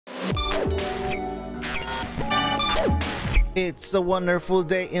It's a wonderful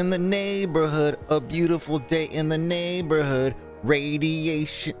day in the neighborhood, a beautiful day in the neighborhood,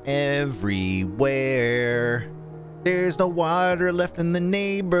 radiation everywhere. There's no water left in the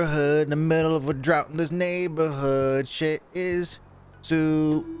neighborhood, in the middle of a drought in this neighborhood. Shit is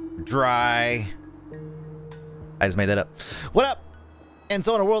too dry. I just made that up. What up?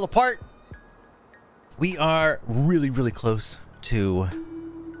 Endzone, a world apart. We are really close to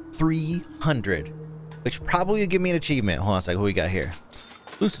 300, which probably would give me an achievement. Hold on a second, who we got here?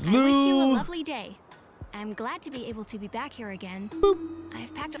 I wish you a lovely day. I'm glad to be able to be back here again. Boop.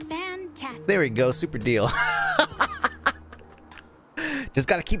 I've packed up fantastic. There we go, super deal. Just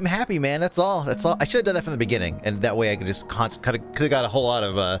gotta keep him happy, man. That's all. That's all. I should have done that from the beginning, and that way I could just could have got a whole lot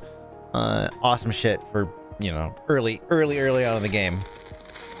of awesome shit for, you know, early on in the game.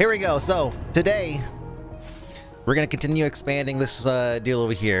 Here we go. So today we're gonna continue expanding this deal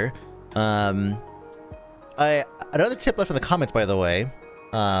over here. Another tip left in the comments, by the way,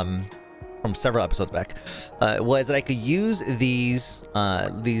 from several episodes back, was that I could use these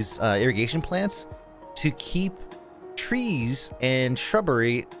irrigation plants to keep trees and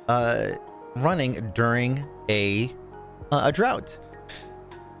shrubbery running during a drought.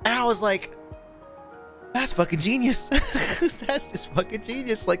 And I was like, that's fucking genius. That's just fucking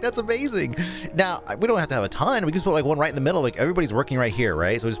genius. Like, that's amazing. Now, we don't have to have a ton. We can just put like one right in the middle. Like, everybody's working right here,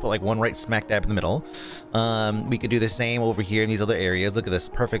 right? So we just put like one right smack dab in the middle. We could do the same over here in these other areas. Look at this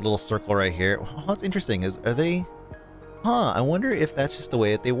perfect little circle right here. What's interesting is, are they... Huh, I wonder if that's just the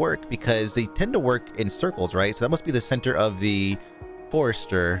way that they work, because they tend to work in circles, right? So that must be the center of the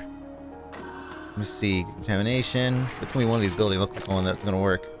forester. Let me see. Contamination. It's gonna be one of these buildings. Looks like one that's gonna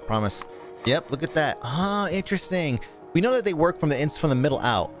work. Promise. Yep, look at that. Huh, interesting. We know that they work from the middle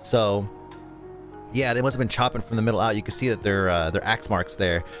out. So yeah, they must have been chopping from the middle out. You can see that they're axe marks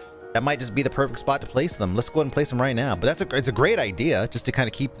there. That might just be the perfect spot to place them. Let's go ahead and place them right now. But it's a great idea, just to kind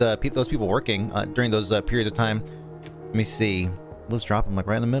of keep those people working during those periods of time. Let me see. Let's drop them like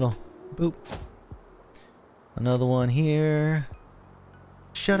right in the middle. Boop. Another one here.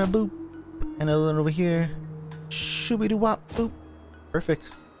 Shut up, boop. Another one over here. Shooby-doo-wop, boop.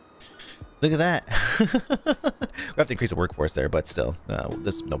 Perfect. Look at that. We have to increase the workforce there, but still,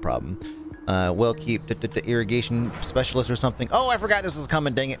 this no problem. We'll keep the irrigation specialist or something. Oh, I forgot this was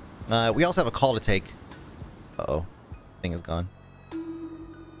coming, dang it. We also have a call to take. Uh-oh. Thing is gone.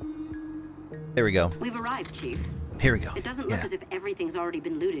 There we go. We've arrived, Chief. Here we go. It doesn't look as if everything's already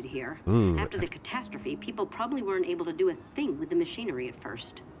been looted here. Ooh. After the catastrophe, people probably weren't able to do a thing with the machinery at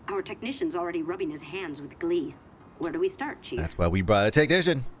first. Our technician's already rubbing his hands with glee. Where do we start, Chief? That's why we brought a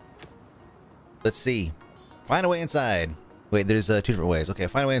technician. Let's see. Find a way inside. Wait, there's two different ways. Okay,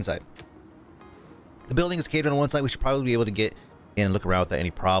 find a way inside. The building is caved in on one side. We should probably be able to get in and look around without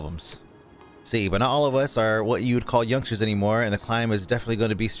any problems. See, but not all of us are what you would call youngsters anymore, and the climb is definitely going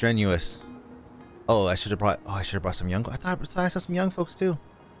to be strenuous. Oh, I should have brought some young. I thought I saw some young folks too.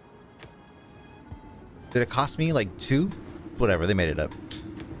 Did it cost me like 2? Whatever, they made it up.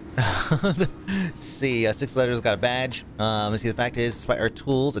 See, 6 letters, got a badge. Let's see, the fact is, despite our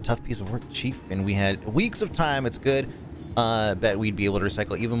tools, a tough piece of work, Chief, and we had weeks of time. It's good. Bet we'd be able to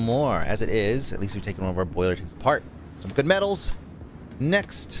recycle even more. As it is, at least we've taken one of our boiler tanks apart. Some good metals.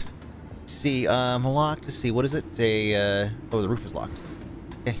 Next, see, locked. Let's see, what is it? Oh, the roof is locked.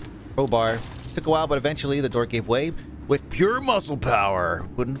 Okay, crowbar. Took a while, but eventually the door gave way with pure muscle power.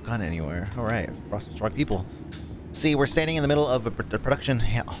 Wouldn't have gone anywhere. All right, brought some strong people. See, we're standing in the middle of a production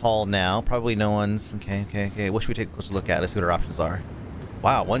hall now. Probably no one's. Okay. Wish we take a closer look at it. Let's see what our options are.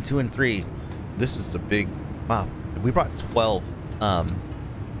 Wow, 1, 2, and 3. This is a big. Wow, we brought 12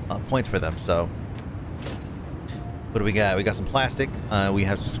 points for them. So, what do we got? We got some plastic. We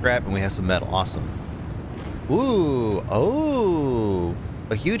have some scrap, and we have some metal. Awesome. Ooh, oh.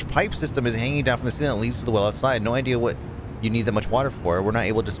 A huge pipe system is hanging down from the ceiling that leads to the well outside. No idea what you need that much water for. We're not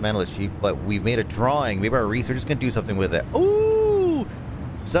able to dismantle it, Chief, but we've made a drawing. Maybe our researchers can do something with it. Ooh!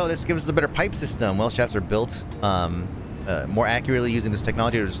 So this gives us a better pipe system. Well shafts are built more accurately using this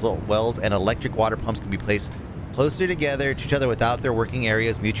technology to result wells, and electric water pumps can be placed closer together to each other without their working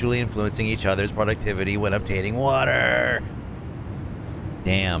areas mutually influencing each other's productivity when obtaining water.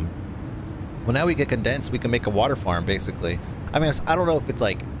 Damn. Well, now we can condense. We can make a water farm, basically. I mean, I don't know if it's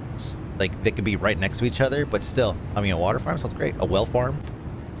like they could be right next to each other, but still, I mean, a water farm sounds great. A well farm.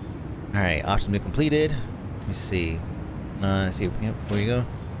 All right, option been completed. Let me see. Let's see. Yep, where you go?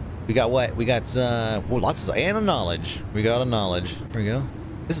 We got what? We got lots of and a knowledge. We got a knowledge. Here we go.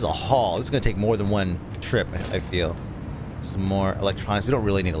 This is a haul. This is gonna take more than one trip. I feel. Some more electronics. We don't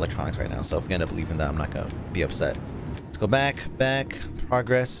really need electronics right now, so if we end up leaving that, I'm not gonna be upset. Let's go back.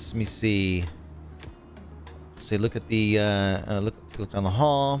 Progress. Let me see. Say, look at the look down the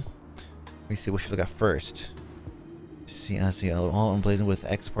hall. Let me see what should we look at first. See, all emblazoned with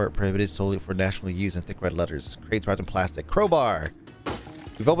export prohibited solely for national use in thick red letters. Crates wrapped in plastic. Crowbar.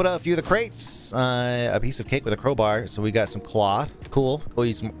 We've opened up a few of the crates. A piece of cake with a crowbar. So we got some cloth. Cool.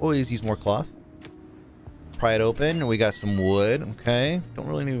 Always use more cloth. Pry it open. We got some wood. Okay. Don't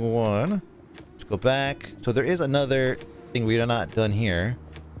really need one. Let's go back. So there is another thing we are not done here.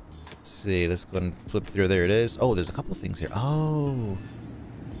 Let's see. Let's go and flip through. There it is. Oh, there's a couple things here. Oh.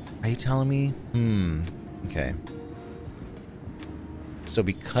 Are you telling me? Okay. So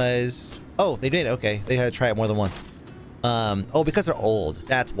because... Oh, they did. Okay. They had to try it more than once. Oh, because they're old.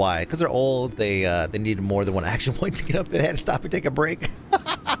 That's why. Because they're old, they needed more than one action point to get up. They had to stop and take a break.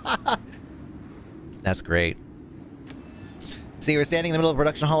 That's great. See, we're standing in the middle of a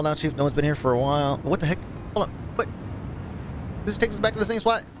production hall now, Chief. No one's been here for a while. What the heck? Hold on. What? This takes us back to the same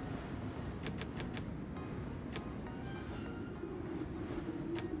spot?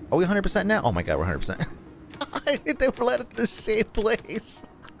 Are we 100% now? Oh my god, we're 100%. They were led to the same place.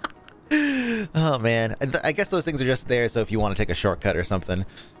 Oh man, I guess those things are just there so if you want to take a shortcut or something,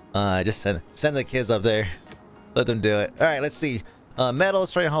 just send the kids up there, let them do it. All right, let's see. Metal,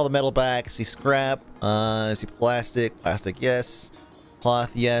 let's try to haul the metal back. See scrap. See plastic, yes.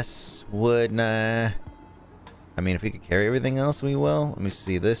 Cloth, yes. Wood, nah. I mean, if we could carry everything else, we will. Let me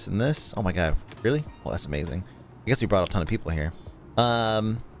see this and this. Oh my god, really? Oh, that's amazing. I guess we brought a ton of people here.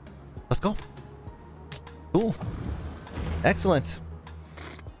 Let's go. Cool. Excellent.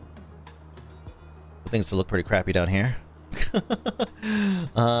 Things to look pretty crappy down here.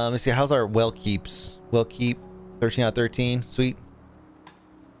 Let me see. How's our well keeps? Well keep 13 out of 13. Sweet.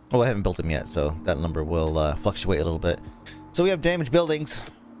 Oh, I haven't built them yet, so that number will fluctuate a little bit. So we have damaged buildings.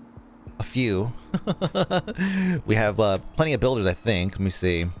 A few. We have plenty of builders, I think. Let me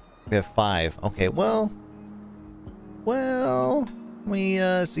see. We have 5. Okay, well, we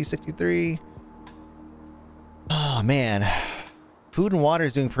see 63. Oh man. Food and water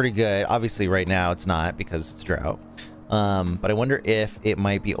is doing pretty good. Obviously right now it's not because it's drought. But I wonder if it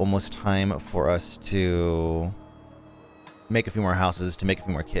might be almost time for us to make a few more houses to make a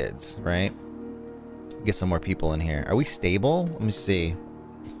few more kids, right? Get some more people in here. Are we stable? Let me see.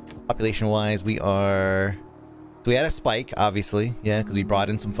 Population wise, we are... So we had a spike, obviously. Yeah, because we brought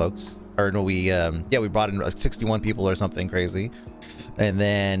in some folks. Or no, we brought in 61 people or something crazy. And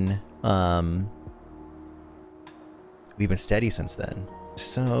then, we've been steady since then.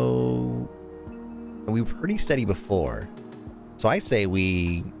 So we were pretty steady before. So I say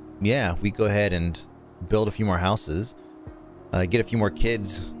we go ahead and build a few more houses. Get a few more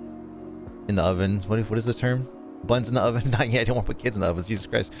kids in the ovens. What is the term? Buns in the oven? Not yet. I don't want to put kids in the ovens. Jesus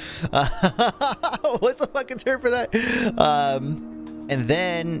Christ. What's the fucking term for that? And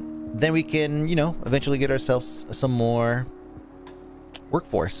then we can, you know, eventually get ourselves some more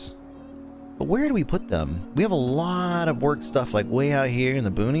workforce. But where do we put them? We have a lot of work stuff like way out here in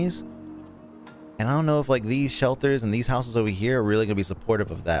the boonies. And I don't know if like these shelters and these houses over here are really going to be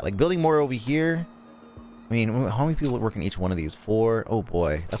supportive of that. Like building more over here. I mean, how many people work in each one of these? 4? Oh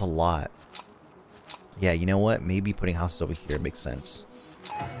boy, that's a lot. Yeah, you know what? Maybe putting houses over here makes sense.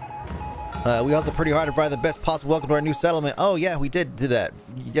 We also pretty hard to provide the best possible welcome to our new settlement. Oh yeah, we did do that.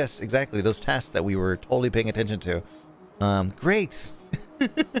 Yes, exactly. Those tasks that we were totally paying attention to. Great.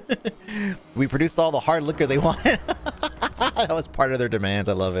 We produced all the hard liquor they wanted. That was part of their demands.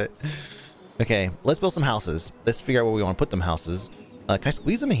 I love it. Okay, let's build some houses. Let's figure out where we want to put them houses. Can I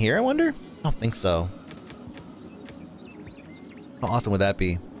squeeze them in here, I wonder? I don't think so. How awesome would that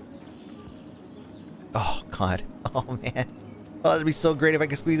be? Oh, God. Oh, man. Oh, that'd be so great if I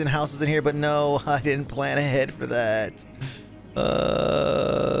could squeeze in houses in here, but no, I didn't plan ahead for that.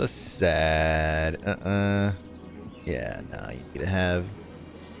 Sad. Yeah, no, you need to have...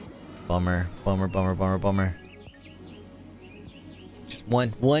 Bummer. Just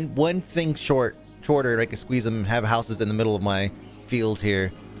one thing shorter, I could squeeze them and have houses in the middle of my fields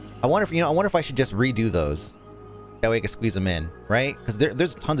here. I wonder if I should just redo those. That way I can squeeze them in, right? Because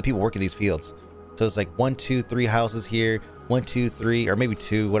there's tons of people working these fields. So it's like 1, 2, 3 houses here, 1, 2, 3, or maybe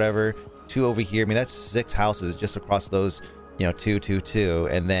 2, whatever. 2 over here. I mean, that's 6 houses just across those, you know, 2, 2, 2,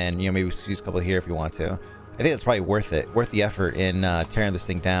 and then, you know, maybe squeeze a couple here if you want to. I think that's probably worth it, worth the effort in tearing this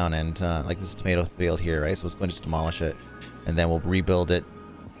thing down. And like this tomato field here, right? So let's go and just demolish it, and then we'll rebuild it.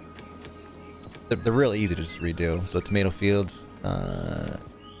 They're really easy to just redo. So tomato fields. I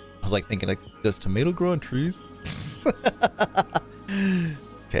was like thinking, like, does tomato grow on trees?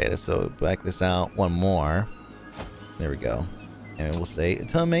 Okay, so back this out one more. There we go. And we'll say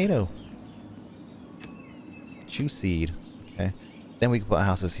tomato. Chew seed. Okay. Then we can put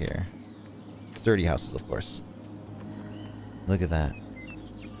houses here. Sturdy houses, of course. Look at that.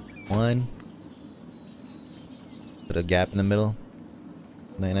 One. Put a gap in the middle.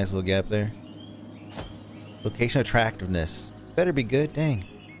 Nice little gap there. Location attractiveness. Better be good. Dang.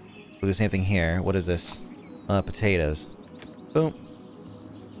 Do the same thing here. What is this? Potatoes. Boom.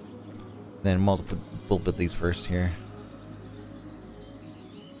 Then we'll put these first here.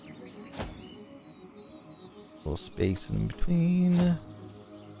 Little space in between.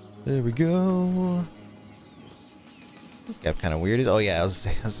 There we go. This gap kind of weird. Oh yeah, I was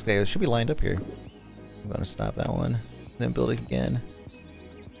say it should be lined up here. I'm gonna stop that one. Then build it again.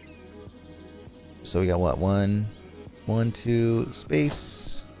 So we got what? 1, 2,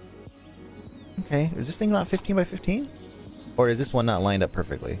 space. Okay, is this thing not 15 by 15? Or is this one not lined up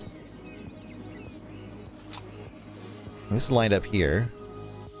perfectly? This is lined up here.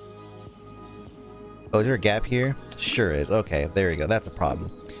 Oh, is there a gap here? Sure is. Okay, there we go. That's a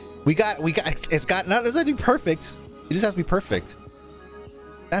problem. It's got, not necessarily perfect. It just has to be perfect.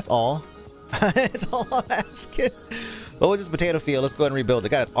 That's all. It's all I'm asking. What was this potato field? Let's go ahead and rebuild it.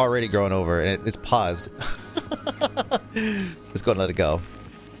 God, it's already growing over and it's paused. Let's go and let it go.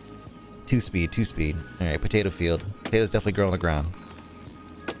 2 speed, 2 speed. All right, potato field. Potatoes definitely grow on the ground.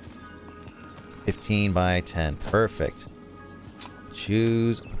 15 by 10. Perfect.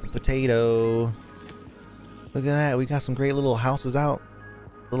 Choose potato. Look at that. We got some great little houses out.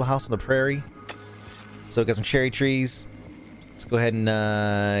 Little house on the prairie. So we got some cherry trees. Let's go ahead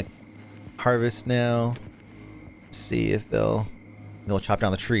and harvest now. See if they'll chop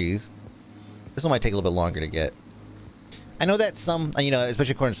down the trees. This one might take a little bit longer to get. I know that some, you know,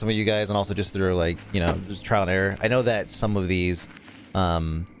 especially according to some of you guys, and also just through like, you know, just trial and error. I know that some of these,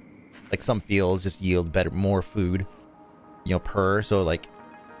 like some fields just yield more food, you know, per. So like,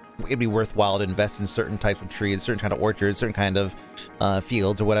 it'd be worthwhile to invest in certain types of trees, certain kind of orchards, certain kind of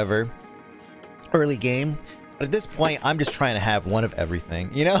fields or whatever. Early game. But at this point, I'm just trying to have one of everything.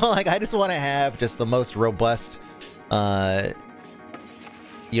 You know, like I just want to have just the most robust, you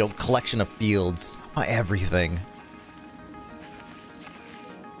know, collection of fields. Everything.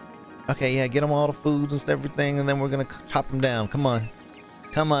 Okay, yeah, get them all the foods and everything, and then we're gonna chop them down. Come on.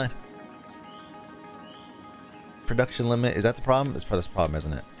 Come on. Production limit. Is that the problem? It's probably the problem,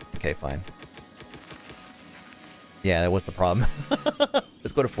 isn't it? Okay, fine. Yeah, that was the problem.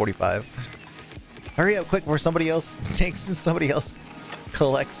 Let's go to 45. Hurry up quick before somebody else takes somebody else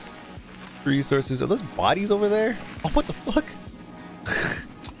collects resources. Are those bodies over there? Oh, what the fuck?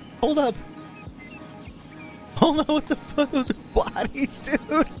 Hold up. Hold on, what the fuck? Those are bodies, dude.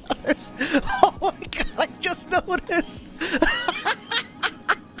 Oh my god, I just noticed.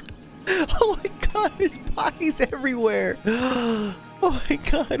 Oh my god, there's bodies everywhere. Oh my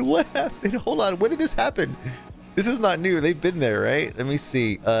god, what happened? Hold on, when did this happen? This is not new. They've been there, right? Let me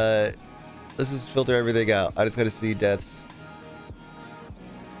see. Let's just filter everything out. I just gotta see deaths.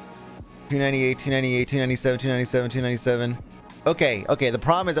 298, 298, 297, 297, 297. Okay, okay. The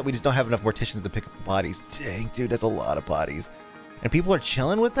problem is that we just don't have enough morticians to pick up the bodies. Dang, dude, that's a lot of bodies. And people are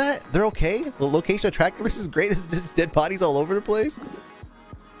chilling with that? They're okay? The location attractiveness is great. It's just dead bodies all over the place?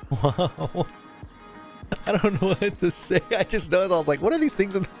 Wow. I don't know what to say. I just know I was like, what are these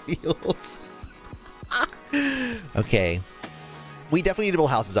things in the fields? Okay. We definitely need to build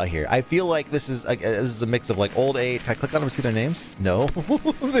houses out here. I feel like this is a mix of like old age. Can I click on them and see their names? No.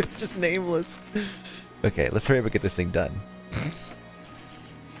 They're just nameless. Okay, let's hurry up and get this thing done.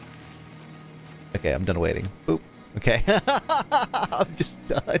 Okay, I'm done waiting. Boop. Okay. I'm just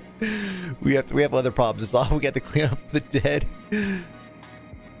done. We have other problems to solve. We got to clean up the dead.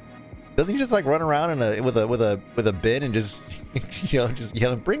 Doesn't he just like run around with a bin and just you know just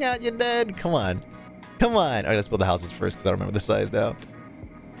yelling, "Bring out your dead"? Come on. Come on. All right, let's build the houses first because I don't remember the size now.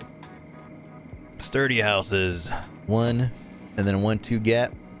 Sturdy houses. 1 and then 1, 2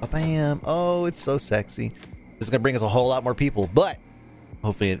 gap. Bam. Oh, it's so sexy. This is gonna bring us a whole lot more people, but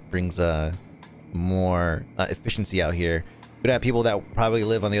hopefully it brings more efficiency out here. We're gonna have people that probably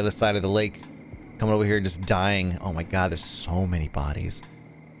live on the other side of the lake coming over here and just dying. Oh my god, there's so many bodies.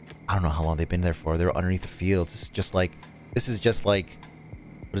 I don't know how long they've been there for. They're underneath the fields. This is just like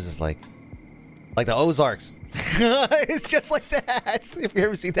what is this like? Like the Ozarks. It's just like that. If you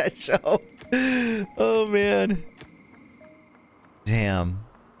ever seen that show. Oh man. Damn.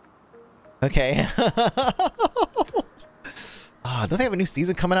 Okay. Oh, don't they have a new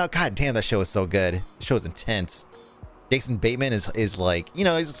season coming out? God damn, that show is so good. The show is intense. Jason Bateman is like, you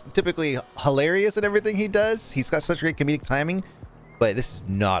know, he's typically hilarious in everything he does. He's got such great comedic timing, but this is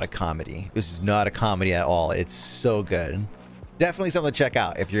not a comedy. This is not a comedy at all. It's so good. Definitely something to check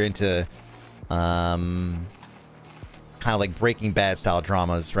out if you're into kind of like Breaking Bad style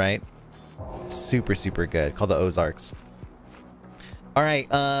dramas, right? Super, super good. Called the Ozarks. All right,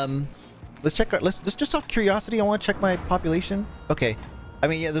 let's check. Let's just out of curiosity. I want to check my population. Okay, I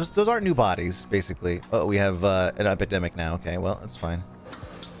mean, yeah, those aren't new bodies, basically. Oh, we have an epidemic now. Okay, well, that's fine.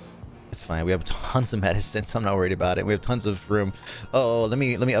 It's fine. We have tons of medicine, so I'm not worried about it. We have tons of room. Oh, let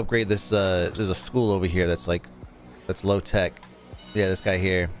me upgrade this. There's a school over here that's low tech. Yeah, this guy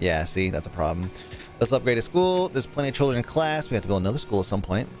here. Yeah, see, that's a problem. Let's upgrade a school. There's plenty of children in class. We have to build another school at some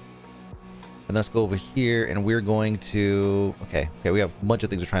point. And let's go over here, and we're going to... Okay, we have a bunch of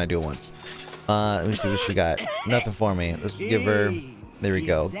things we're trying to do at once. Let me see what she got. Nothing for me. Let's give her... There we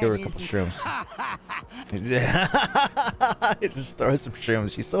go. Give her a couple shrooms. Just throw some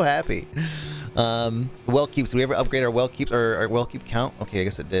shrooms. She's so happy. Well keeps. Did we ever upgrade our well keeps or our well keep count? Okay, I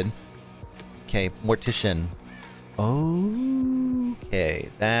guess it did. Okay, mortician. Okay,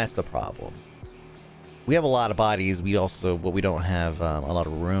 that's the problem. We have a lot of bodies. But we don't have a lot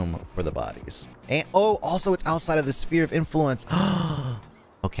of room for the bodies. And also it's outside of the sphere of influence.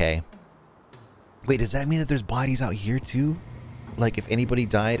 Okay. Wait, does that mean that there's bodies out here too? Like if anybody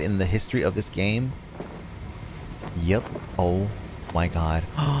died in the history of this game? Yep. Oh my god.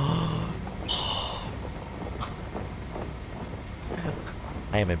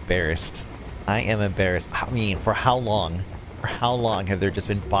 I am embarrassed. I am embarrassed. I mean, for how long? For how long have there just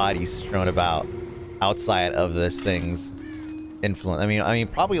been bodies strewn about outside of this thing's influence? I mean,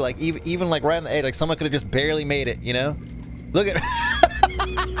 probably like even like right on the edge, like someone could have just barely made it, you know? Look at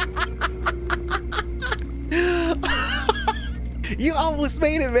You almost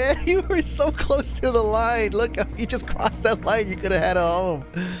made it, man. You were so close to the line. Look, if you just crossed that line, you could have had a home.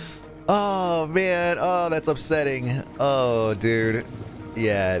 Oh, man. Oh, that's upsetting. Oh, dude.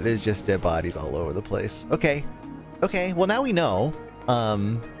 Yeah, there's just dead bodies all over the place. Okay. Okay. Well, now we know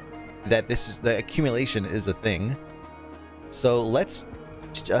that the accumulation is a thing. So let's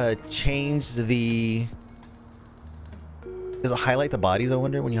change the... Does it highlight the bodies, I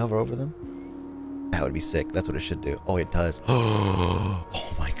wonder, when you hover over them? That would be sick. That's what it should do. Oh, it does. Oh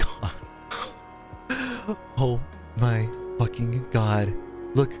my god. Oh my fucking god.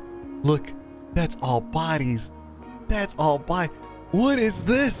 Look. Look. That's all bodies. That's all bodies. What is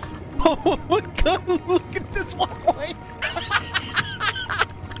this? Oh my god. Look at this walkway.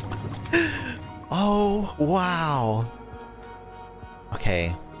 Oh, wow.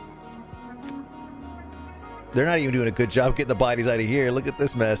 Okay. They're not even doing a good job getting the bodies out of here. Look at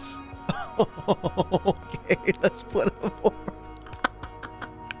this mess. Okay, let's put them over.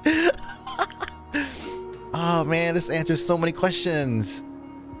 Oh man, this answers so many questions.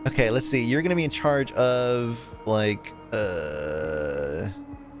 Okay, let's see. You're gonna be in charge of like let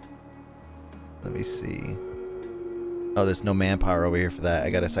me see. Oh, there's no manpower over here for that. I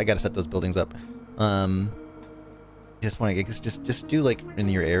gotta set those buildings up. Just want to just do like in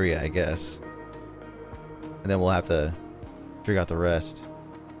your area, I guess. And then we'll have to figure out the rest.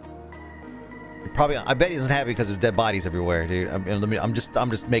 Probably, I bet he isn't happy because there's dead bodies everywhere, dude. I'm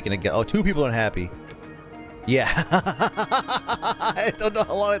just making a guess. Oh, 2 people aren't happy. Yeah. I don't know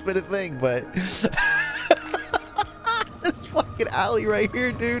how long it's been a thing, but this fucking alley right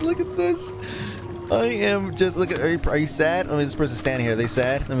here, dude. Look at this. I am just look at. Are you sad? Let me. This person's standing here. Are they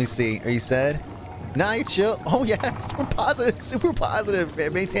sad? Let me see. Are you sad? Nah, you're chill. Oh yeah, super positive. Super positive.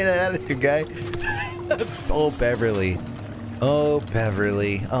 Maintain that attitude, guy. Oh, Beverly. Oh,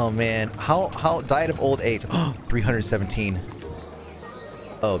 Beverly. Oh, man. How died of old age? 317.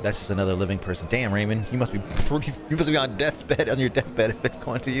 Oh, that's just another living person. Damn, Raymond. You must be on deathbed, on your deathbed if it's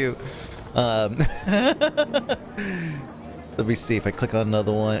going to you. Let me see if I click on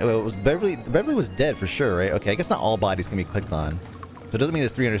another one. Oh, it was Beverly. Beverly was dead for sure, right? Okay, I guess not all bodies can be clicked on. So it doesn't mean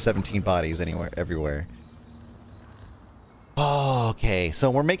there's 317 bodies everywhere. Oh, okay,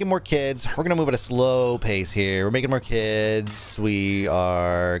 so we're making more kids. We're gonna move at a slow pace here. We're making more kids. We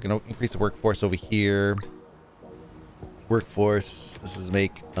are gonna increase the workforce over here. Workforce. This is there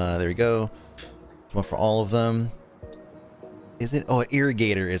we go. It's one for all of them. Is it? Oh,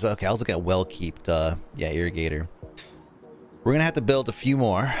 irrigator is okay. I was looking at well keep. Yeah, irrigator. We're gonna have to build a few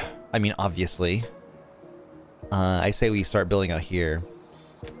more. I mean, obviously. I say we start building out here.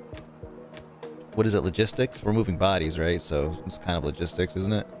 What is it? Logistics? We're moving bodies, right? So it's kind of logistics,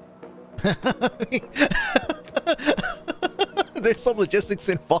 isn't it? There's some logistics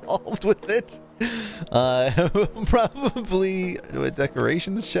involved with it. Probably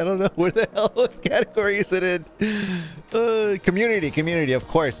decorations. I don't know. Where the hell what category is it in? Community, of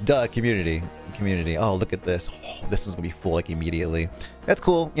course. Duh, community. Oh, look at this. Oh, this one's gonna be full like immediately. That's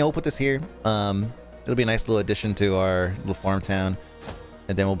cool. You know, we'll put this here. It'll be a nice little addition to our little farm town.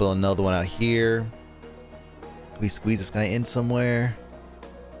 And then we'll build another one out here. we squeeze this guy in somewhere?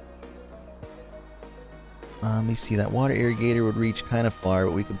 Let me see. That water irrigator would reach kind of far,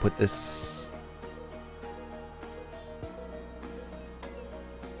 but we can put this.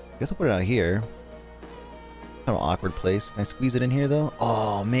 I guess I'll put it out here. Kind of an awkward place. Can I squeeze it in here though?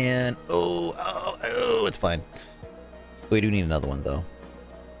 Oh man. Oh, it's fine. We do need another one though.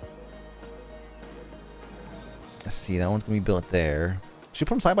 Let's see. That one's gonna be built there. Should we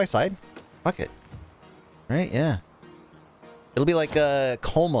put them side by side? Fuck it. Right? Yeah. It'll be like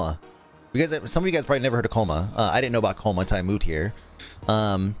Coma. Because some of you guys probably never heard of Coma. I didn't know about Coma until I moved here.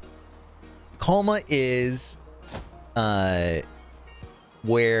 Coma is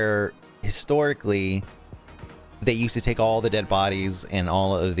where historically they used to take all the dead bodies and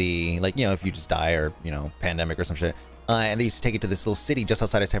all of the, like, you know, if you just die or, you know, pandemic or some shit. And they used to take it to this little city just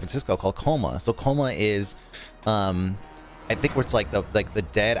outside of San Francisco called Coma. So Coma is, I think where it's like the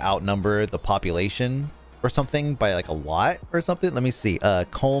dead outnumber the population or something by like a lot or something. Let me see.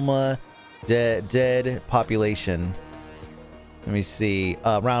 Coma dead population. Let me see.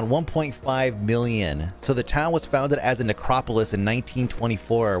 Around 1.5 million. So the town was founded as a necropolis in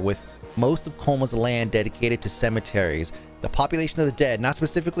 1924 with most of Coma's land dedicated to cemeteries. The population of the dead, not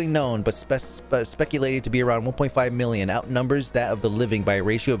specifically known, but speculated to be around 1.5 million, outnumbers that of the living by a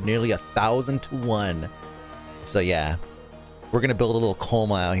ratio of nearly 1,000 to 1. So yeah, we're gonna build a little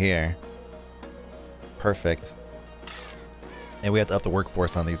Coma out here. Perfect. And we have to up the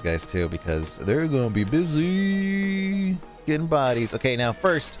workforce on these guys too, because they're gonna be busy getting bodies. Okay, now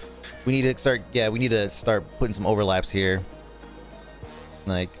first we need to start. Yeah, we need to start putting some overlaps here.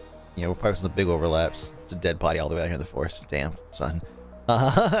 Like, you know, we're probably some big overlaps. It's a dead body all the way out here in the forest. Damn, son.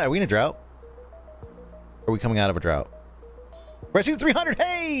 Are we in a drought? Are we coming out of a drought? We're at season 300.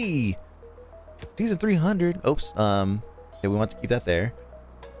 Hey, season 300. Oops. Okay, we want to keep that there.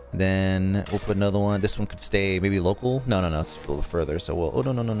 Then we'll put another one. This one could stay maybe local. No, it's a little further. So we'll. Oh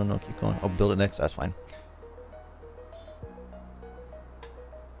no. Keep going. I'll build it next. That's fine.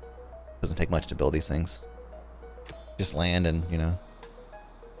 Doesn't take much to build these things. Just land and, you know.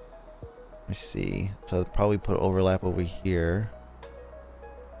 Let me see. So probably put overlap over here.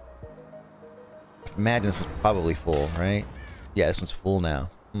 Imagine this was probably full, right? Yeah, this one's full now.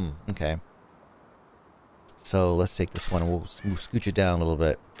 Okay. So let's take this one and we'll scooch it down a little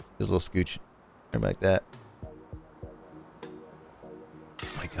bit. Just a little scooch. Right like that. Oh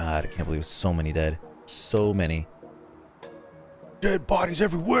my god, I can't believe so many dead. So many. Dead bodies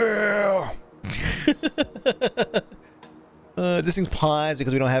everywhere! This thing's paused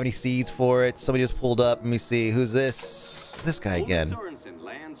because we don't have any seeds for it. Somebody just pulled up. Let me see. Who's this? This guy again.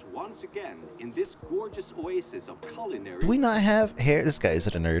 Lands once again in this gorgeous oasis of culinary. Do we not have hair? This guy is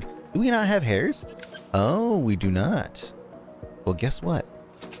such a nerd. Do we not have hairs? Oh, we do not. Well, guess what?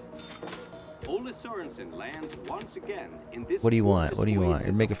 Lands once again in this. What do you want? What do you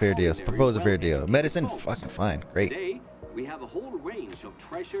want? Make a fair deal. Propose a fair deal. Medicine? Fucking fine. Great. Today, we have a whole range of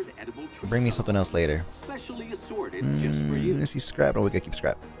treasured edible trees. Bring me something else later. Specially assorted just for you. Let's see scrap. Oh, we gotta keep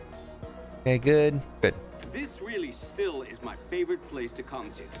scrap. Okay, good. Good. This really still is my favorite place to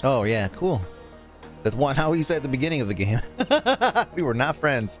come to. Oh yeah, cool. That's how you said at the beginning of the game. We were not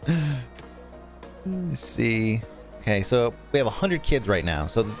friends. Let's see. Okay, so we have 100 kids right now.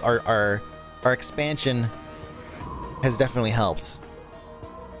 So our expansion has definitely helped.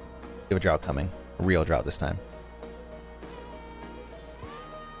 We have a drought coming. A real drought this time.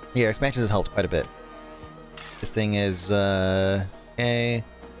 Yeah, expansion has helped quite a bit. This thing is okay.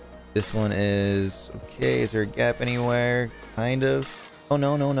 This one is okay. Is there a gap anywhere? Kind of. Oh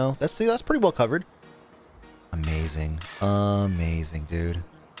no. That's pretty well covered. Amazing. Amazing, dude.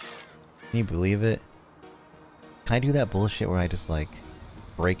 Can you believe it? Can I do that bullshit where I just like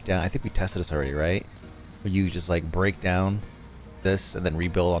break down? I think we tested this already, right? Where you just like break down this and then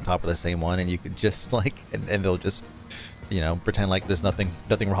rebuild on top of the same one, and you could just like and they'll just, you know, pretend like there's nothing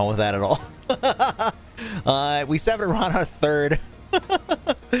wrong with that at all. We severed around our third.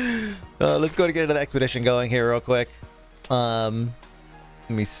 Let's go to get into the expedition going here real quick. Let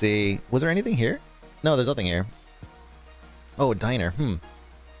me see. Was there anything here? No, there's nothing here. Oh, a diner.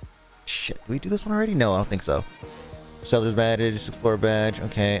 Shit, did we do this one already? No, I don't think so. Seller's badge, explorer badge.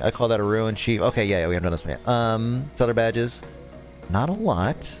 Okay, I call that a ruin chief. Okay, yeah, we haven't done this one yet. Seller badges. Not a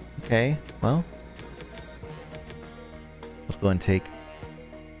lot. Okay, well. Let's go and take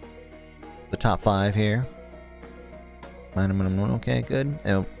the top 5 here. Okay, good.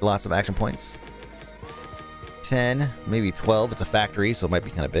 And lots of action points. 10, maybe 12. It's a factory, so it might be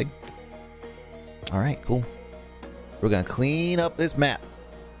kind of big. Alright, cool. We're gonna clean up this map.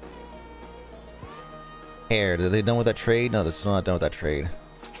 Hair, are they done with that trade? No, they're still not done with that trade.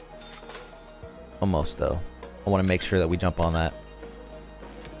 Almost, though. I want to make sure that we jump on that.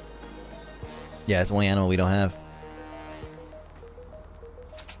 Yeah, it's the only animal we don't have.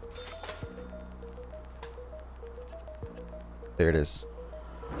 There it is.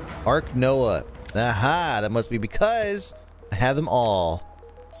 Ark Noah. Aha! That must be because I have them all.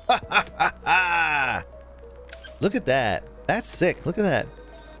 Ha ha ha ha! Look at that. That's sick. Look at that.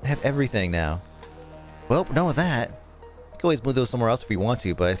 I have everything now. Well, we're done with that. We can always move those somewhere else if we want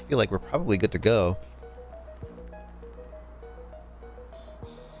to, but I feel like we're probably good to go.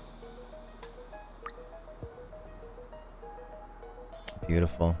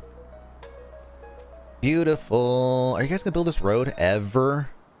 Beautiful. Beautiful. Are you guys gonna build this road ever?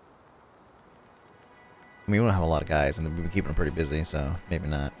 I mean, we don't have a lot of guys, and we've been keeping them pretty busy, so maybe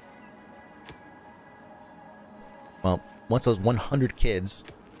not. Well, once those 100 kids,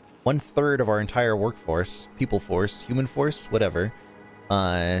 1/3 of our entire workforce, people force, human force, whatever,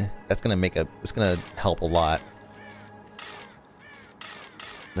 that's gonna make it's gonna help a lot.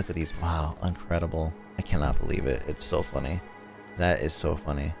 Look at these. Wow, incredible. I cannot believe it. It's so funny. That is so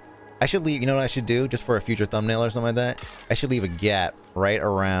funny. I should leave, you know what I should do? Just for a future thumbnail or something like that? I should leave a gap right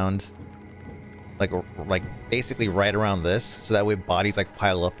around, like basically right around this, so that way bodies like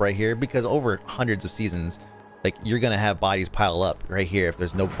pile up right here, because over hundreds of seasons, like you're gonna have bodies pile up right here if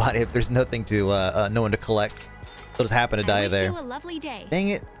there's no body, if there's nothing to, no one to collect. They'll just happen to die there. I wish you a lovely day. Dang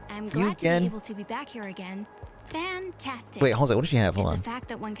it. I'm glad to be able to be back here again. Fantastic. Wait, hold on, what does she have? Hold on. It's a fact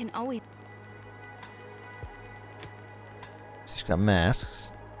that one can always... She's got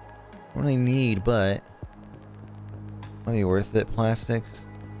masks. Don't really need, but might be worth it. Plastics.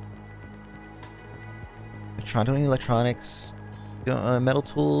 Don't need electronics. Metal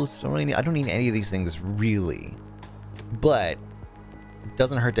tools. Don't really need, I don't need any of these things really, but it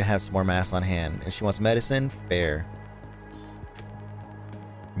doesn't hurt to have some more masks on hand. And she wants medicine. Fair.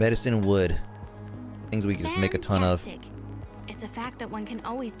 Medicine and wood. Things we can just make a ton of. It's a fact that one can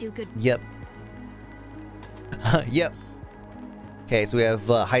always do good. Yep. Yep. Okay, so we have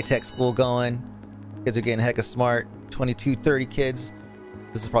high-tech school going. Kids are getting hecka smart. 22, 30 kids.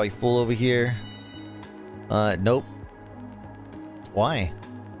 This is probably full over here. Nope. Why?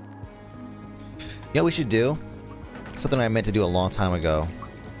 You know what we should do? Something I meant to do a long time ago,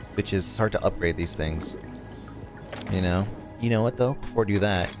 which is start to upgrade these things. You know? You know what, though? Before I do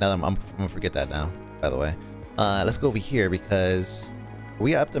that, now I'm gonna forget that now, by the way. Let's go over here, because... Are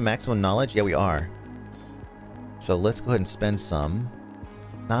we up to maximum knowledge? Yeah, we are. So let's go ahead and spend some.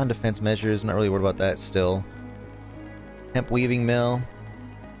 Non-defense measures, not really worried about that still. Hemp weaving mill.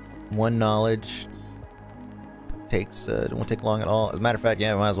 1 knowledge. Takes, won't take long at all. As a matter of fact,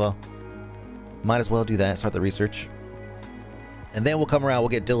 yeah, might as well. Might as well do that, start the research. And then we'll come around, we'll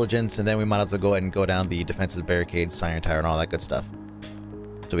get diligence, and then we might as well go ahead and go down the defensive barricades, siren tire, and all that good stuff.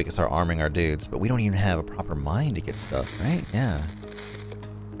 So we can start arming our dudes. But we don't even have a proper mine to get stuff, right? Yeah.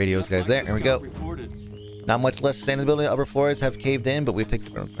 Radios, guys, there. Here we go. Not much left standing in the building. Upper floors have caved in, but we've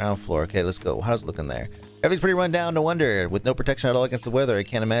taken the ground floor. Okay, let's go. How's it looking there? Everything's pretty run down, no wonder. With no protection at all against the weather, I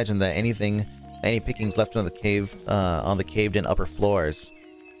can't imagine that any pickings left on the caved in upper floors.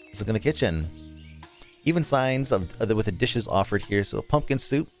 Let's look in the kitchen. Even signs of with the dishes offered here. So pumpkin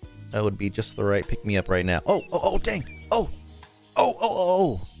soup, that would be just the right pick me up right now. Oh, dang. Oh.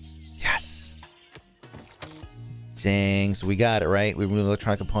 Yes. Dang, so we got it, right? We removed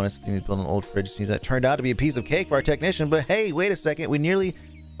electronic components. Things to build an old fridge. Seems that turned out to be a piece of cake for our technician, but hey, wait a second. We nearly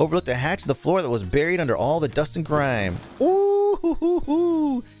overlooked a hatch in the floor that was buried under all the dust and grime.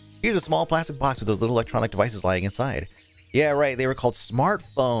 Ooh. Here's a small plastic box with those little electronic devices lying inside. Yeah, right. They were called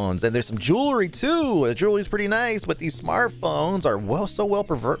smartphones, and there's some jewelry too. The jewelry's pretty nice, but these smartphones are so well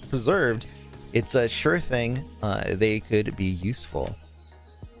preserved. It's a sure thing. They could be useful.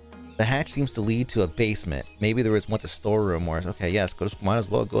 The hatch seems to lead to a basement. Maybe there was once a storeroom or... Okay, yes, might as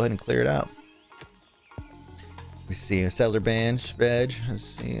well go ahead and clear it out. We see a settler bench, veg. Let's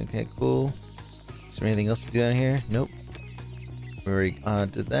see. Okay, cool. Is there anything else to do down here? Nope. We already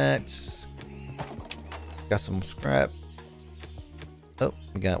did that. Got some scrap. Oh,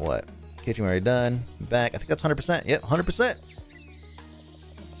 we got what? Kitchen already done. Back. I think that's 100%. Yep, 100%.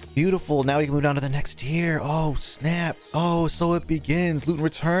 Beautiful. Now we can move down to the next tier. Oh, snap. Oh, so it begins. Loot and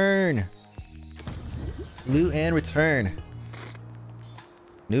return. Loot and return.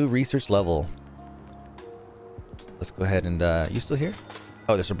 New research level. Let's go ahead and, you still here?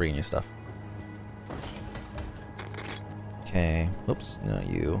 Oh, they're still bringing you stuff. Okay. Oops, not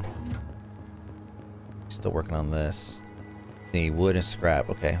you. Still working on this. Need wood and scrap.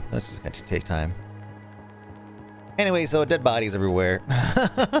 Okay, that's just gonna take time. Anyway, so dead bodies everywhere.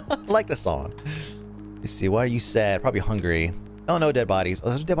 Like the song. Let's see, why are you sad? Probably hungry. Oh, no dead bodies. Oh,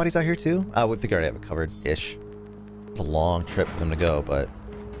 there's dead bodies out here too? I would think I already have it covered-ish. It's a long trip for them to go, but...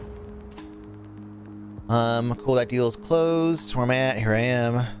 cool, that deal is closed. Where am I at? Here I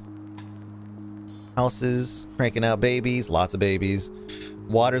am. Houses, cranking out babies, lots of babies.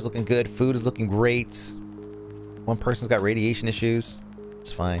 Water's looking good, food is looking great. One person's got radiation issues.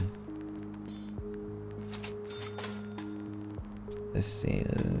 It's fine. Let's see.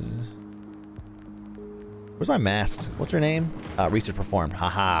 Where's my mast? What's her name? Research performed.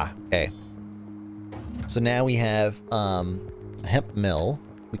 Haha. Okay. So now we have a hemp mill.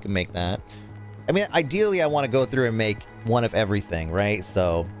 We can make that. I mean, ideally, I want to go through and make one of everything, right?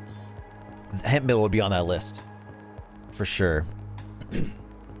 So the hemp mill would be on that list for sure.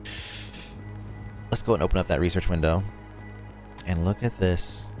 Let's go and open up that research window and look at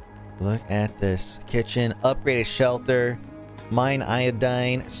this. Look at this. Kitchen, upgraded shelter, mine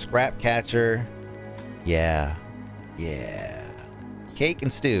iodine, scrap catcher. Yeah. Yeah. Cake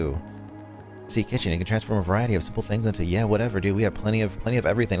and stew. See, kitchen, you can transform a variety of simple things into, yeah, whatever, dude. We have plenty of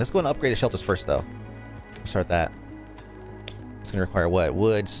everything. Let's go and upgrade the shelters first, though. Start that. It's gonna require what?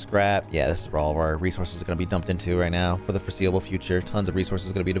 Wood, scrap. Yeah, this is where all of our resources are gonna be dumped into right now for the foreseeable future. Tons of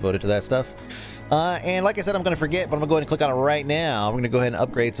resources are gonna be devoted to that stuff. And like I said, I'm gonna forget, but I'm gonna go ahead and click on it right now. We're gonna go ahead and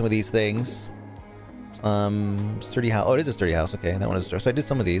upgrade some of these things. Sturdy house. Oh, it is a sturdy house. Okay, that one is. So I did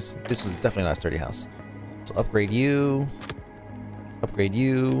some of these. This was definitely not a sturdy house. So upgrade you. Upgrade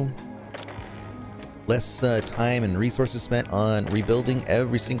you. Less time and resources spent on rebuilding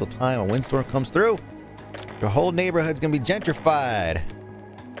every single time a windstorm comes through. Your whole neighborhood's gonna be gentrified.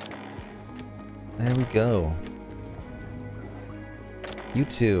 There we go. You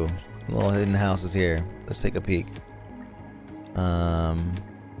two little hidden houses here. Let's take a peek.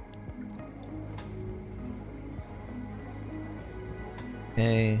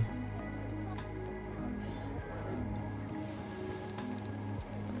 Okay.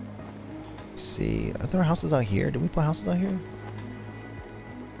 Let's see. Are there houses out here? Did we put houses out here?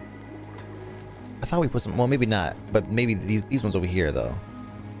 I thought we put some. Well, maybe not. But maybe these ones over here, though.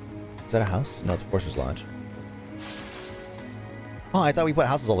 Is that a house? No, it's a Forcer's Lodge. Oh, I thought we put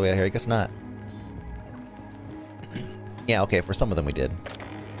houses all the way out here. I guess not. Yeah, okay. For some of them, we did.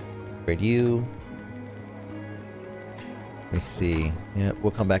 Upgrade you. Let me see. Yeah,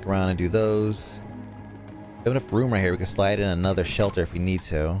 we'll come back around and do those. We have enough room right here. We can slide in another shelter if we need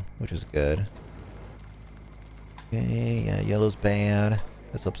to, which is good. Okay, yeah, yellow's bad.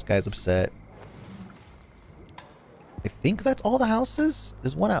 This guy's upset. I think that's all the houses?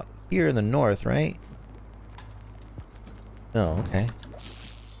 There's one out here in the north, right? No, okay.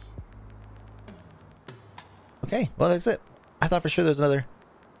 Okay, well, that's it. I thought for sure there's another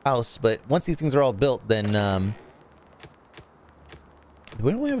house, but once these things are all built, then, do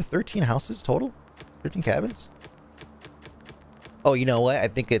we only have 13 houses total? 13 cabins? Oh, you know what? I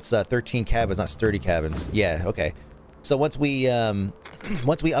think it's 13 cabins, not sturdy cabins. Yeah, okay. So once we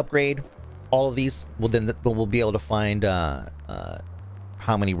upgrade all of these, we'll be able to find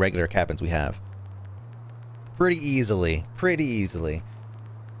how many regular cabins we have. Pretty easily. Pretty easily.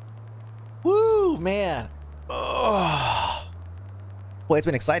 Woo, man. Oh. Boy, it's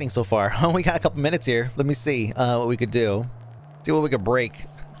been exciting so far. We got a couple minutes here. Let me see what we could do. See what we could break.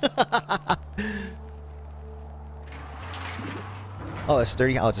 Oh, a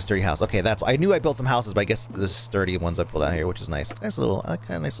sturdy. Oh, it's a sturdy house. Okay, that's. I knew I built some houses, but I guess the sturdy ones I pulled out here, which is nice. Nice little,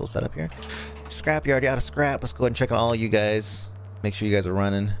 kind of nice little setup here. Scrapyard out of scrap. Let's go ahead and check on all you guys. Make sure you guys are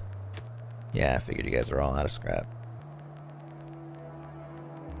running. Yeah, I figured you guys are all out of scrap.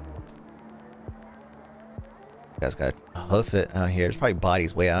 You guys got to hoof it out here. There's probably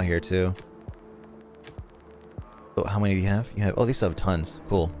bodies way out here too. Oh, how many do you have? You have. Oh, these have tons.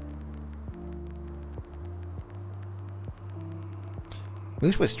 Cool. We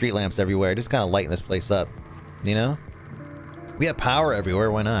should put street lamps everywhere. Just kind of lighten this place up. You know? We have power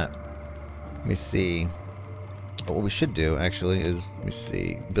everywhere. Why not? Let me see. But what we should do, actually, is... Let me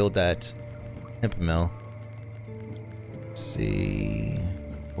see. Build that hemp mill. Let's see.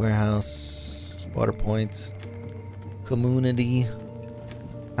 Warehouse. Water points. Community.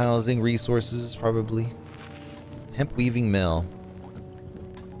 Housing. Resources, probably. Hemp weaving mill.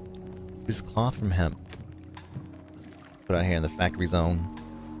 Use cloth from hemp. Put out here in the factory zone.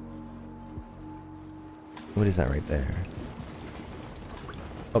 What is that right there?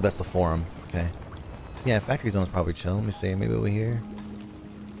 Oh, that's the forum. Okay. Yeah, factory zone's probably chill. Let me see. Maybe over here.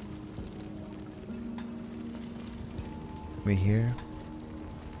 Maybe here.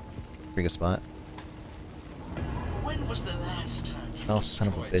 Pretty good spot. When was the last time you Oh, son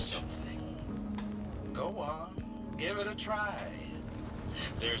of a bitch. something? Go on, give it a try.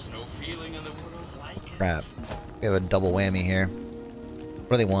 There's no feeling in the world like it. Crap. We have a double whammy here. What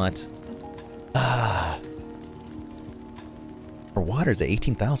do they want? Ah. For water, is it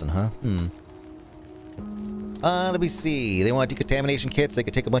 18,000, huh? Let me see. They want decontamination kits. They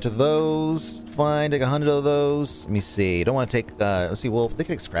could take a bunch of those. Fine, take 100 of those. Let me see. Don't want to take, let's see, well, they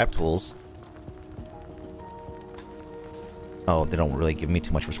can take scrap tools. Oh, they don't really give me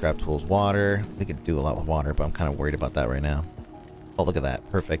too much for scrap tools. Water. They could do a lot with water, but I'm kind of worried about that right now. Oh, look at that.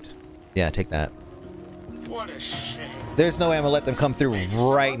 Perfect. Yeah, take that. What a shame. There's no way I'm gonna let them come through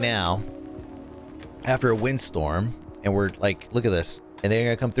right now after a windstorm, and we're like, look at this, and they're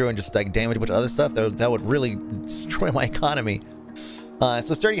gonna come through and just like damage a bunch of other stuff. That would really destroy my economy.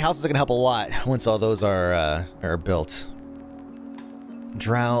 So sturdy houses are gonna help a lot once all those are built.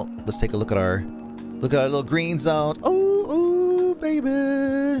 Drought. Let's take a look at our little green zones. Oh,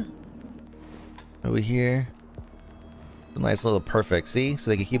 baby. Over here. A nice little perfect. See, so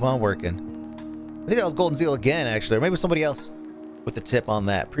they can keep on working. I think that was Golden Seal again, actually. Or maybe somebody else with a tip on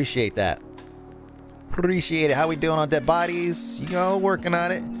that. Appreciate that. Appreciate it. How we doing on dead bodies? You know, working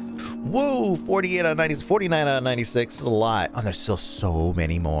on it. Whoa, 48 out of 90, 49 out of 96 is a lot. Oh, there's still so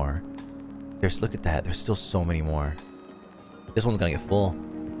many more. Look at that. There's still so many more. This one's gonna get full.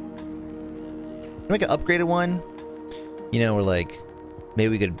 Can we make an upgraded one? You know, we're like, maybe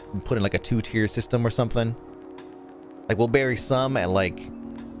we could put in like a 2-tier system or something. Like we'll bury some at like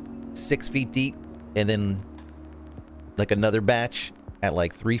 6 feet deep, and then like another batch at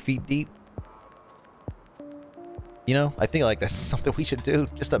like 3 feet deep. You know, I think like that's something we should do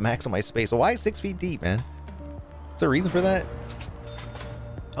just to maximize space. Why 6 feet deep, man? Is there a reason for that?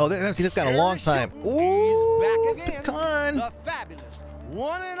 Oh, they haven't seen this guy in a long time. Ooh, pecan. The fabulous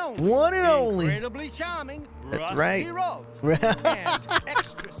one and only. One and only. Incredibly charming. That's right. And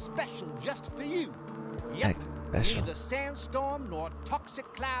extra special just for you. Yep. Special. Neither sandstorm, nor toxic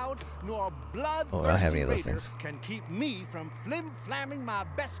cloud, nor blood. Oh, I don't have any of those things. Can keep me from flim-flamming my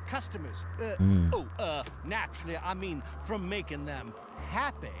best customers. Naturally, I mean from making them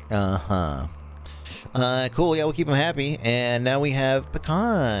happy. Cool. Yeah, we'll keep them happy. And now we have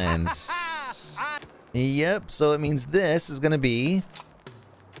pecans. Yep. So it means this is gonna be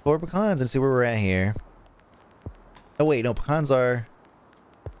 4 pecans. Let's see where we're at here. Oh wait, no, pecans are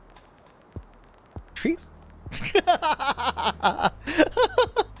trees. I'm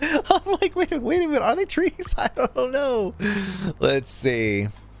like, wait a minute, are they trees? I don't know. Let's see.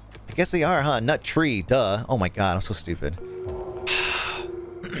 I guess they are, huh? Nut tree, duh. Oh my god, I'm so stupid.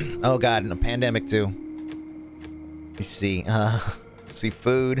 Oh god, and a pandemic too. You see, see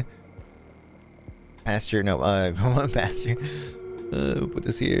food. Pasture, no, pasture. We'll put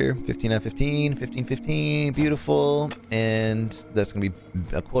this here. 15 out of 15, 15, 15, beautiful. And that's gonna be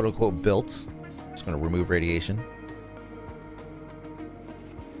a quote unquote built. Just gonna remove radiation.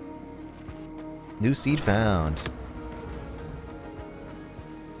 New seed found.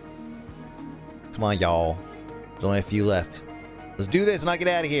 Come on, y'all. There's only a few left. Let's do this and I'll get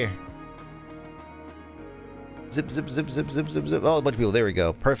out of here. Zip, zip, zip, zip, zip, zip, zip. Oh, a bunch of people. There we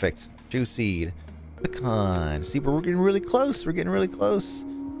go. Perfect. Juice seed. Pecan. See, but we're getting really close. We're getting really close.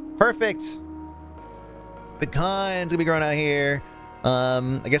 Perfect. Pecan's gonna be growing out here.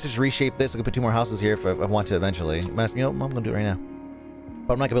 I guess I should reshape this. I can put 2 more houses here if I want to eventually. You know, I'm gonna do it right now.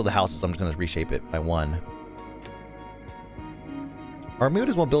 But I'm not gonna build the houses, so I'm just gonna reshape it by 1. Or maybe I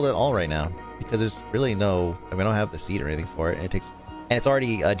just won't build it at all right now, because there's really no, I mean, I don't have the seed or anything for it, and it's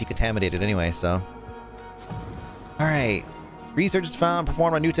already decontaminated anyway, so. Alright. Research is found,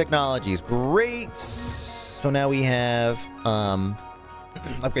 performed on new technologies. Great! So now we have,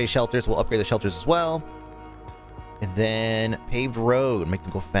 upgraded shelters. We'll upgrade the shelters as well. And then paved road, make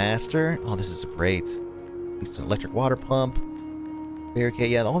them go faster. Oh, this is great. At least an electric water pump. Barricade,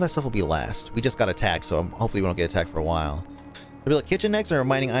 yeah, all that stuff will be last. We just got attacked, so hopefully we don't get attacked for a while. Build a kitchen next, or a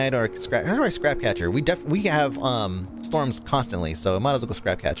mining item, or a scrap. How do I scrap catcher? We have storms constantly, so I might as well go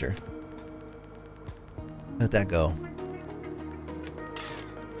scrap catcher. Let that go.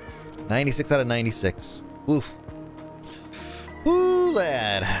 96 out of 96. Woof. Woo,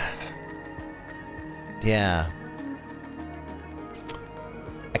 lad. Yeah.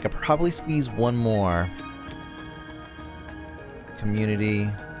 I could probably squeeze 1 more. Community.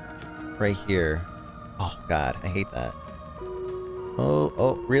 Right here. Oh, God. I hate that.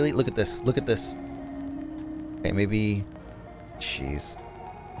 Oh, really? Look at this. Look at this. Okay, maybe... Jeez.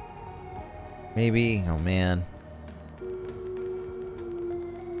 Maybe... Oh, man.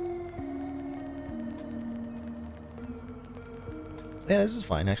 Yeah, this is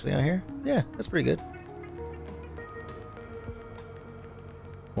fine, actually, out here. Yeah, that's pretty good. I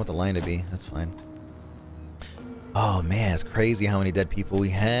want the line to be. That's fine. Oh, man, it's crazy how many dead people we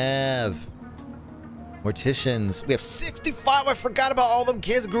have. Morticians. We have 65. I forgot about all them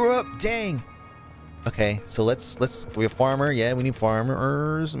kids grew up. Dang. Okay, so let's we have farmer. Yeah, we need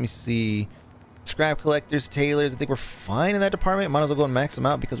farmers. Let me see. Scrap collectors, tailors. I think we're fine in that department. Might as well go and max them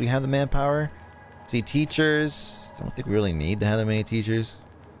out because we have the manpower. See, teachers. I don't think we really need to have that many teachers.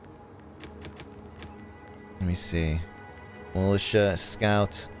 Let me see. Militia,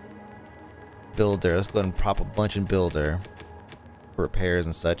 scout, builder. Let's go ahead and prop a bunch in builder for repairs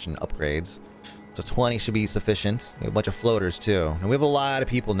and such and upgrades. So 20 should be sufficient. We have a bunch of floaters too. And we have a lot of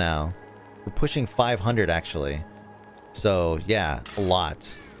people now. We're pushing 500 actually. So yeah, a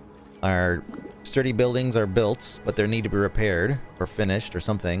lot. Our sturdy buildings are built, but they need to be repaired or finished or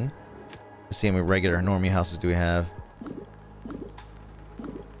something. Let's see how many regular normie houses do we have.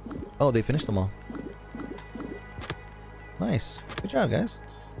 Oh, they finished them all. Nice. Good job, guys.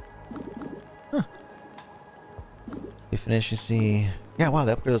 Huh. They finished, you see. Yeah, wow,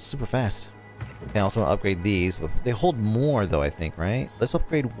 the upgrade was super fast. And also want to upgrade these, but they hold more though, I think, right? Let's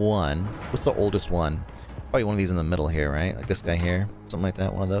upgrade one. What's the oldest one? Probably one of these in the middle here, right? Like this guy here. Something like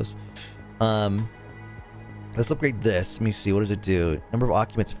that, one of those. Let's upgrade this. Let me see, what does it do? Number of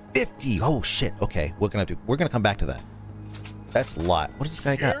occupants, 50. Oh shit. Okay, we're gonna come back to that. That's a lot. What does this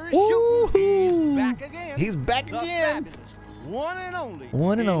guy got? He's back again. He's back again. One and only.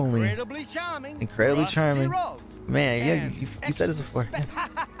 One and only. Incredibly charming. Incredibly charming. Man, yeah, you said this before.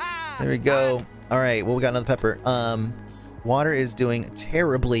 There we go. All right, well, we got another pepper. Water is doing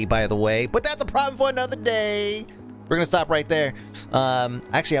terribly, by the way, but that's a problem for another day. We're gonna stop right there.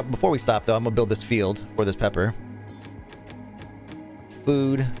 Actually, before we stop, though, I'm gonna build this field for this pepper.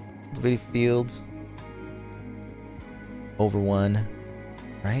 Food, cultivated fields. Over 1,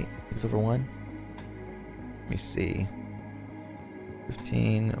 right? It's over 1. Let me see.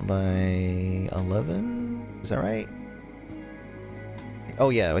 15 by 11. Is that right? Oh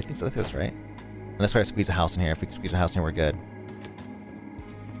yeah, I think so. That's right. And let's try to squeeze a house in here. If we can squeeze a house in here, we're good.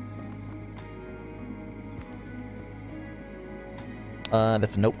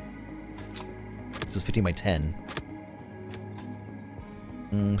 That's a nope. This is 15 by 10.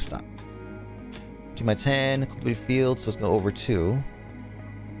 Stop. 15 by 10. Cultivated field, so let's go over 2.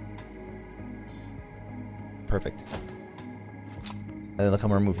 Perfect. And then they'll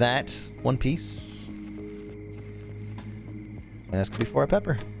come and remove that. One piece. And that's gonna be for our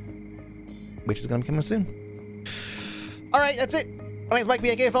pepper, which is gonna be coming soon. Alright, that's it. My name's Mike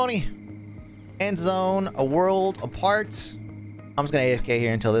BAK Fony. Endzone, a world apart. I'm just gonna AFK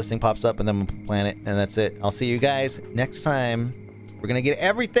here until this thing pops up and then we'll plan it, and that's it. I'll see you guys next time. We're gonna get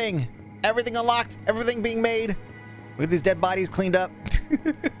everything unlocked, everything being made. We get these dead bodies cleaned up.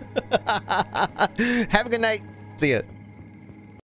 Have a good night. See ya.